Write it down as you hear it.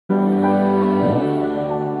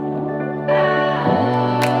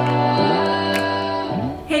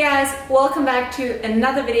welcome back to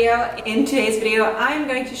another video. In today's video I'm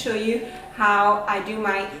going to show you how I do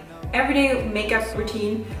my everyday makeup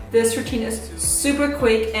routine. This routine is super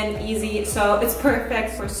quick and easy, so it's perfect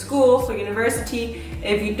for school, for university.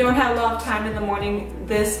 If you don't have a lot of time in the morning,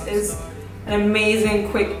 this is an amazing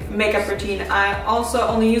quick makeup routine. I also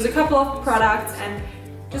only use a couple of products, and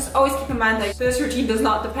just always keep in mind that this routine does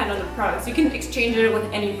not depend on the products. You can exchange it with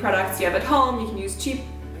any products you have at home. You can use cheap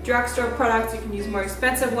drugstore products, you can use more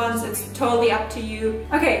expensive ones, it's totally up to you.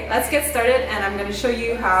 Okay, let's get started and I'm going to show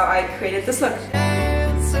you how I created this look.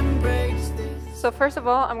 So first of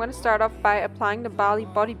all, I'm going to start off by applying the Bali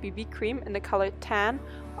Body BB Cream in the color Tan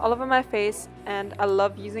all over my face, and I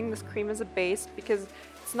love using this cream as a base because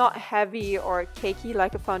it's not heavy or cakey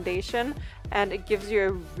like a foundation, and it gives you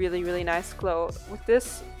a really nice glow. With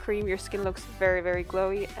this cream your skin looks very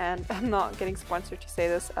glowy, and I'm not getting sponsored to say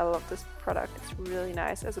this, I love this product, it's really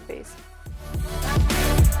nice as a base.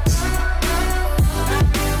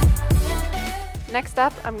 Next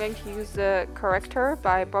up, I'm going to use the Corrector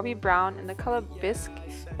by Bobbi Brown in the color Bisque,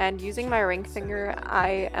 and using my ring finger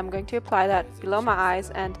I am going to apply that below my eyes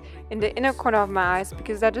and in the inner corner of my eyes,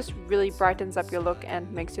 because that just really brightens up your look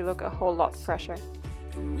and makes you look a whole lot fresher.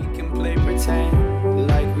 We can play pretend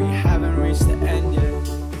like we haven't reached the end yet.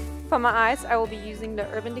 For my eyes I will be using the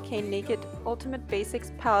Urban Decay Naked Ultimate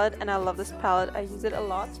Basics palette, and I love this palette, I use it a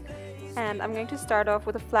lot. And I'm going to start off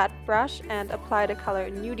with a flat brush and apply the color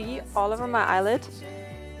Nudie all over my eyelid.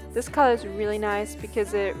 This color is really nice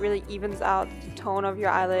because it really evens out the tone of your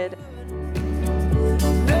eyelid.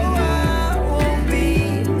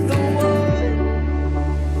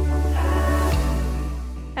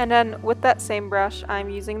 And then with that same brush I'm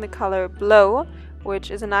using the color Blow,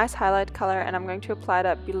 which is a nice highlight color, and I'm going to apply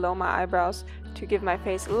that below my eyebrows to give my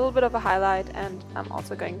face a little bit of a highlight, and I'm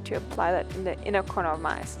also going to apply that in the inner corner of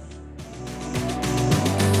my eyes.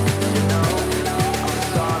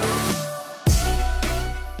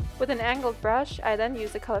 With an angled brush, I then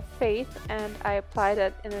use the color Faith, and I apply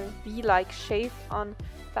that in a V-like shape on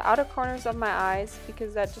the outer corners of my eyes,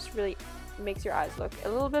 because that just really makes your eyes look a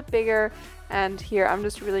little bit bigger. And here I'm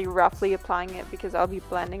just really roughly applying it because I'll be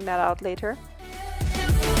blending that out later.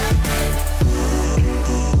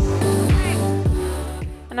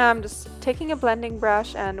 And now I'm just taking a blending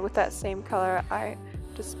brush, and with that same color I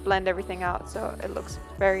just blend everything out so it looks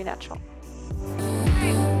very natural.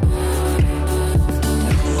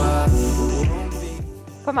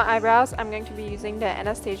 For my eyebrows I'm going to be using the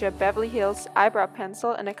Anastasia Beverly Hills eyebrow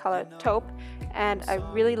pencil in the color Taupe, and I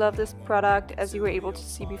really love this product. As you were able to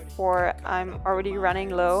see before, I'm already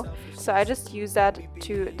running low, so I just use that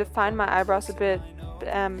to define my eyebrows a bit,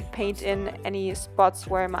 paint in any spots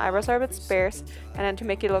where my eyebrows are a bit sparse, and then to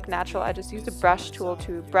make it look natural I just use the brush tool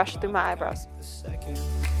to brush through my eyebrows.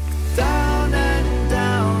 Down and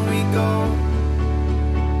down we go.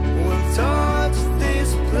 We'll touch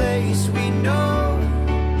this place we know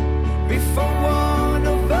before one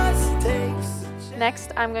of us takes.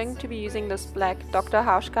 Next I'm going to be using this black Dr.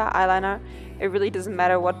 Hauschka eyeliner. It really doesn't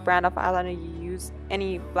matter what brand of eyeliner you use,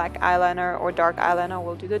 any black eyeliner or dark eyeliner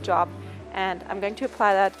will do the job. And I'm going to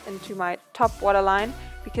apply that into my top waterline,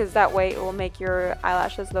 because that way it will make your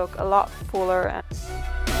eyelashes look a lot fuller.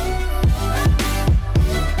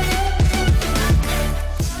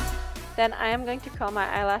 Then I am going to curl my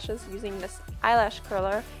eyelashes using this eyelash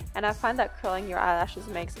curler, and I find that curling your eyelashes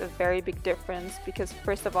makes a very big difference, because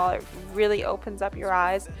first of all it really opens up your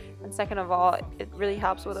eyes, and second of all it really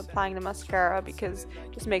helps with applying the mascara because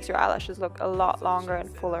it just makes your eyelashes look a lot longer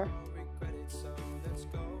and fuller.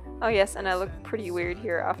 Oh yes, and I look pretty weird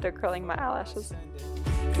here after curling my eyelashes.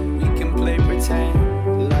 We can play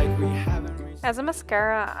pretend like we haven't reached. As a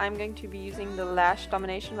mascara, I'm going to be using the Lash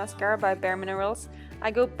Domination mascara by Bare Minerals.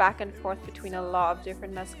 I go back and forth between a lot of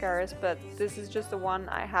different mascaras, but this is just the one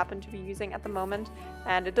I happen to be using at the moment,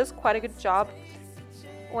 and it does quite a good job.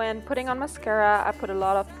 When putting on mascara, I put a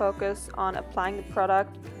lot of focus on applying the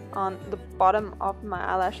product on the bottom of my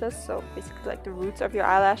eyelashes, so basically like the roots of your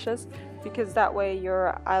eyelashes, because that way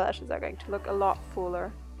your eyelashes are going to look a lot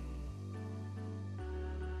fuller.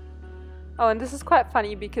 Oh, and this is quite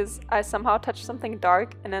funny because I somehow touched something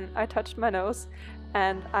dark and then I touched my nose,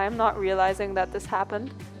 and I'm not realizing that this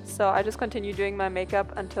happened, so I just continue doing my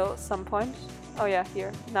makeup until some point. Oh yeah,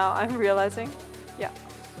 here. Now I'm realizing. Yeah,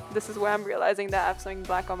 this is where I'm realizing that I have something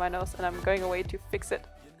black on my nose, and I'm going away to fix it.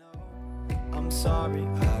 I'm sorry,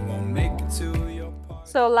 I won't make it to your part.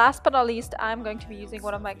 So last but not least, I'm going to be using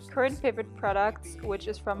one of my current favorite products, which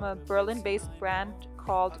is from a Berlin-based brand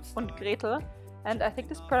called GRETEL, and I think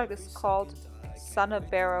this product is called Sunne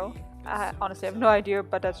Bero. I honestly have no idea,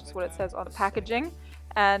 but that's just what it says on the packaging.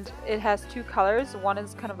 and it has two colors. One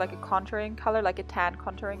is kind of like a contouring color, like a tan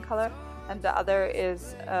contouring color, and the other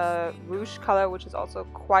is a rouge color, which is also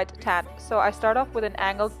quite tan. So I start off with an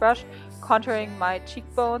angled brush, contouring my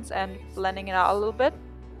cheekbones and blending it out a little bit.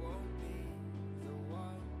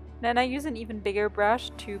 Then I use an even bigger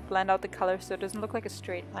brush to blend out the color so it doesn't look like a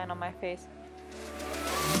straight line on my face.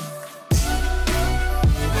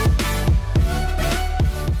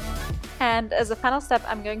 And as a final step,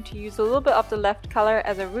 I'm going to use a little bit of the left color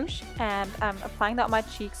as a rouge, and I'm applying that on my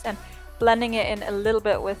cheeks and blending it in a little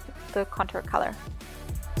bit with the contour color.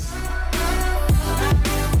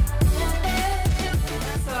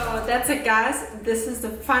 So that's it, guys. This is the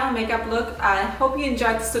final makeup look. I hope you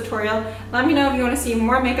enjoyed this tutorial. Let me know if you want to see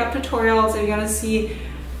more makeup tutorials, if you want to see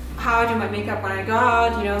how I do my makeup when I go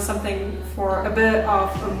out, you know, something for a bit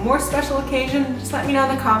of a more special occasion. Just let me know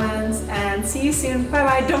in the comments, and see you soon. Bye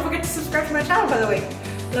bye. Don't forget to subscribe to my channel, by the way.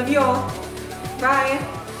 Love you all.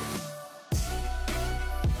 Bye.